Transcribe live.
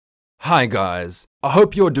Hi guys, I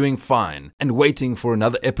hope you're doing fine and waiting for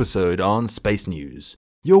another episode on Space News.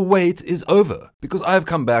 Your wait is over because I've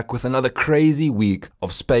come back with another crazy week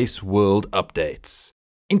of space world updates.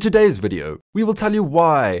 In today's video, we will tell you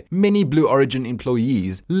why many Blue Origin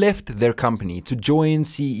employees left their company to join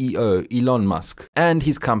CEO Elon Musk and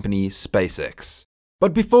his company SpaceX.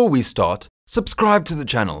 But before we start, subscribe to the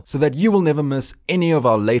channel so that you will never miss any of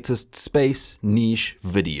our latest space niche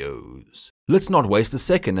videos. Let's not waste a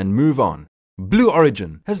second and move on. Blue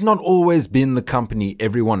Origin has not always been the company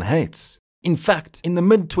everyone hates. In fact, in the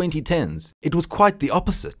mid-2010s, it was quite the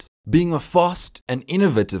opposite. Being a fast and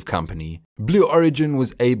innovative company, Blue Origin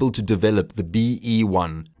was able to develop the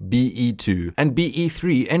BE-1, BE-2 and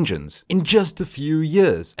BE-3 engines in just a few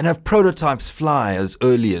years and have prototypes fly as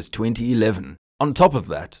early as 2011. On top of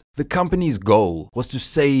that, the company's goal was to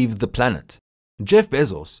save the planet. Jeff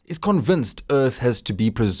Bezos is convinced Earth has to be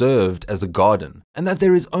preserved as a garden and that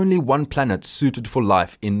there is only one planet suited for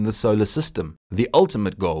life in the solar system. The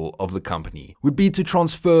ultimate goal of the company would be to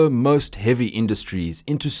transfer most heavy industries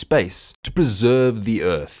into space to preserve the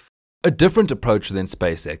Earth. A different approach than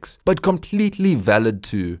SpaceX, but completely valid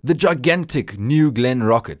too. The gigantic New Glenn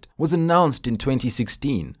rocket was announced in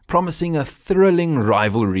 2016, promising a thrilling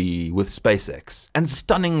rivalry with SpaceX and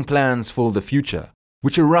stunning plans for the future,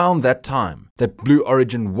 which around that time that Blue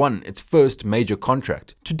Origin won its first major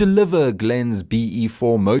contract to deliver Glenn's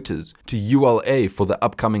BE-4 motors to ULA for the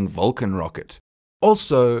upcoming Vulcan rocket.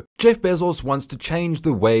 Also, Jeff Bezos wants to change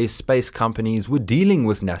the way space companies were dealing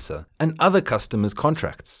with NASA and other customers'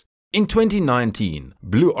 contracts. In 2019,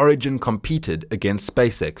 Blue Origin competed against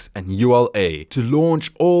SpaceX and ULA to launch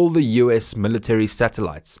all the US military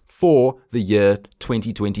satellites for the year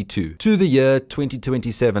 2022 to the year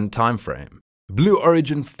 2027 timeframe. Blue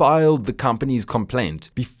Origin filed the company's complaint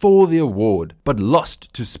before the award but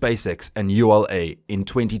lost to SpaceX and ULA in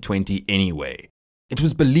 2020 anyway. It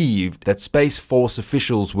was believed that Space Force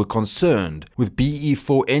officials were concerned with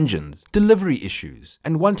BE-4 engines, delivery issues,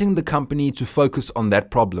 and wanting the company to focus on that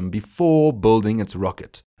problem before building its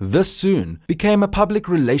rocket. This soon became a public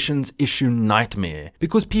relations issue nightmare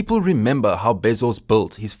because people remember how Bezos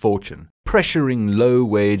built his fortune, pressuring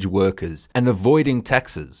low-wage workers and avoiding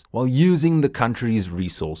taxes while using the country's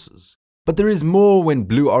resources. But there is more when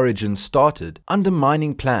Blue Origin started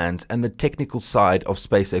undermining plans and the technical side of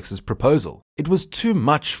SpaceX's proposal. It was too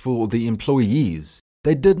much for the employees.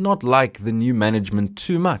 They did not like the new management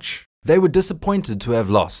too much. They were disappointed to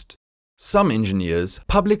have lost. Some engineers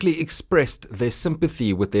publicly expressed their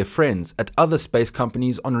sympathy with their friends at other space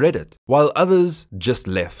companies on Reddit, while others just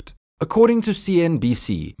left. According to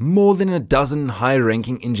CNBC, more than a dozen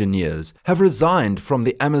high-ranking engineers have resigned from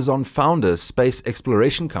the Amazon founder space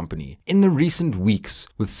exploration company in the recent weeks,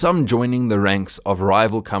 with some joining the ranks of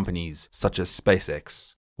rival companies such as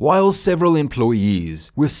SpaceX. While several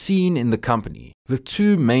employees were seen in the company, the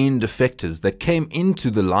two main defectors that came into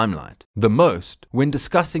the limelight the most when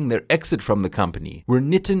discussing their exit from the company were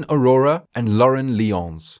Nitin Arora and Lauren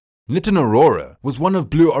Lyons. Nitin Arora was one of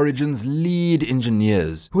Blue Origin's lead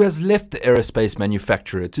engineers who has left the aerospace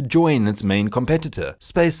manufacturer to join its main competitor,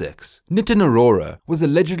 SpaceX. Nitin Arora was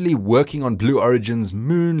allegedly working on Blue Origin's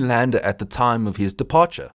moon lander at the time of his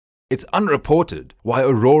departure. It's unreported why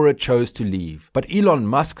Arora chose to leave, but Elon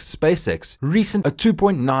Musk's SpaceX recent a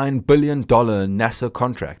 $2.9 billion NASA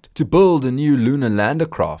contract to build a new lunar lander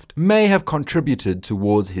craft may have contributed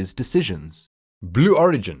towards his decisions. Blue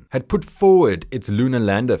Origin had put forward its lunar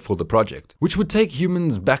lander for the project, which would take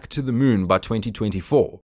humans back to the moon by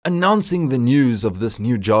 2024. Announcing the news of this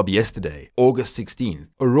new job yesterday, August 16th,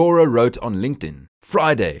 Arora wrote on LinkedIn,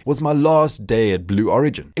 "Friday was my last day at Blue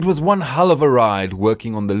Origin. It was one hell of a ride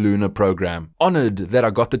working on the lunar program. Honored that I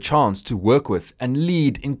got the chance to work with and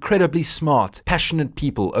lead incredibly smart, passionate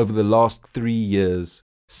people over the last 3 years.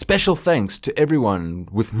 Special thanks to everyone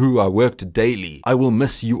with who I worked daily. I will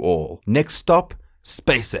miss you all. Next stop,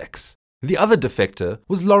 SpaceX." The other defector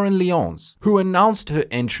was Lauren Lyons, who announced her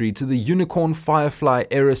entry to the Unicorn Firefly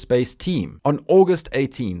Aerospace team on August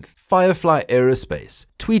 18th. Firefly Aerospace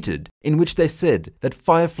tweeted in which they said that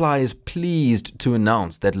Firefly is pleased to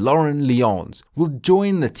announce that Lauren Lyons will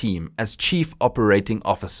join the team as Chief Operating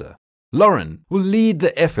Officer. Lauren will lead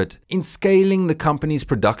the effort in scaling the company's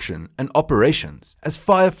production and operations as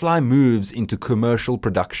Firefly moves into commercial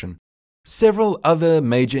production. Several other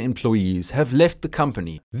major employees have left the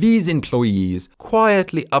company. These employees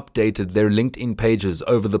quietly updated their LinkedIn pages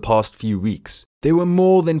over the past few weeks. There were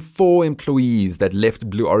more than 4 employees that left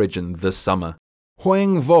Blue Origin this summer.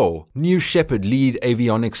 Huang Vo, New Shepard lead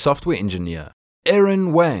avionics software engineer.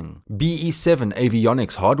 Aaron Wang, BE-7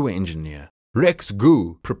 avionics hardware engineer. Rex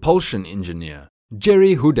Gu, propulsion engineer.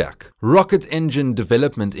 Jerry Hudak, rocket engine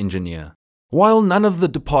development engineer. While none of the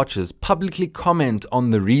departures publicly comment on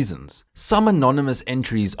the reasons, some anonymous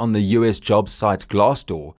entries on the US jobs site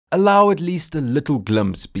Glassdoor allow at least a little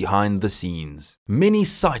glimpse behind the scenes. Many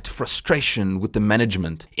cite frustration with the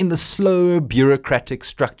management in the slow bureaucratic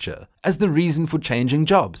structure as the reason for changing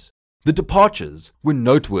jobs. The departures were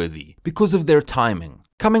noteworthy because of their timing,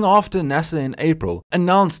 coming after NASA in April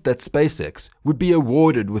announced that SpaceX would be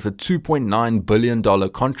awarded with a $2.9 billion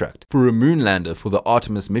contract for a moon lander for the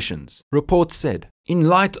Artemis missions, reports said. In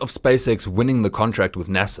light of SpaceX winning the contract with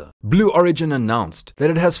NASA, Blue Origin announced that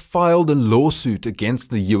it has filed a lawsuit against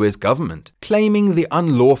the US government, claiming the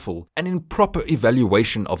unlawful and improper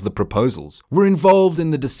evaluation of the proposals were involved in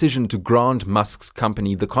the decision to grant Musk's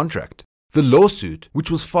company the contract. The lawsuit, which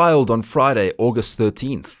was filed on Friday, August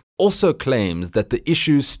 13th, also claims that the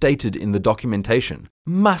issues stated in the documentation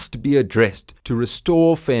must be addressed to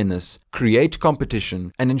restore fairness, create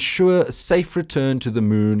competition, and ensure a safe return to the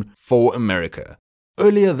moon for America.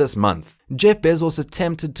 Earlier this month, Jeff Bezos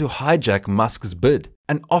attempted to hijack Musk's bid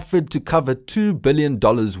and offered to cover $2 billion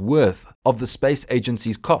worth of the space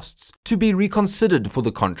agency's costs to be reconsidered for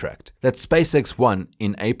the contract that SpaceX won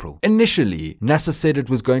in April. Initially, NASA said it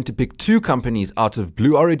was going to pick 2 companies out of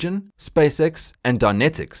Blue Origin, SpaceX, and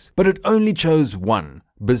Dynetics, but it only chose one,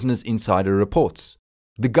 Business Insider reports.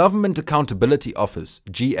 The Government Accountability Office,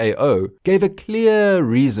 GAO, gave a clear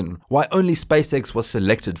reason why only SpaceX was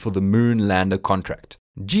selected for the moon lander contract.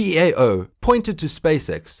 GAO pointed to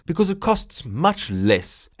SpaceX because it costs much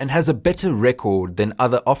less and has a better record than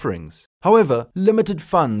other offerings. However, limited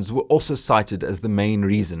funds were also cited as the main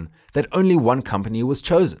reason that only one company was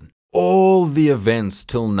chosen. All the events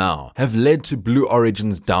till now have led to Blue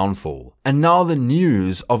Origin's downfall, and now the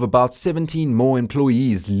news of about 17 more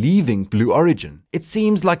employees leaving Blue Origin. It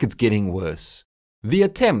seems like it's getting worse. The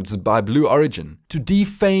attempts by Blue Origin to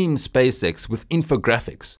defame SpaceX with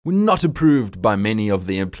infographics were not approved by many of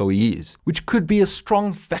the employees, which could be a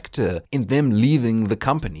strong factor in them leaving the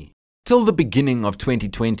company. Till the beginning of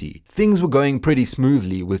 2020, things were going pretty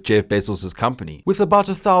smoothly with Jeff Bezos' company, with about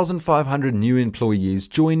 1,500 new employees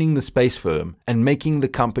joining the space firm and making the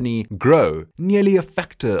company grow nearly a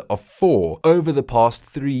factor of 4 over the past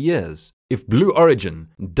 3 years. If Blue Origin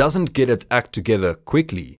doesn't get its act together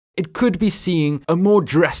quickly, it could be seeing a more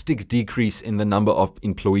drastic decrease in the number of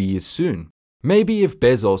employees soon. Maybe if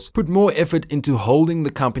Bezos put more effort into holding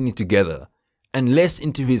the company together and less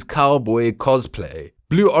into his cowboy cosplay,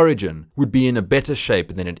 Blue Origin would be in a better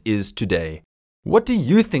shape than it is today. What do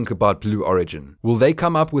you think about Blue Origin? Will they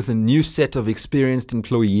come up with a new set of experienced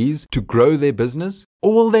employees to grow their business?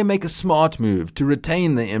 Or will they make a smart move to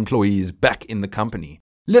retain their employees back in the company?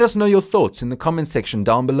 Let us know your thoughts in the comment section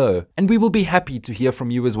down below, and we will be happy to hear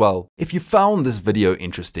from you as well. If you found this video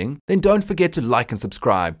interesting, then don't forget to like and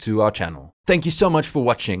subscribe to our channel. Thank you so much for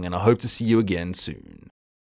watching, and I hope to see you again soon.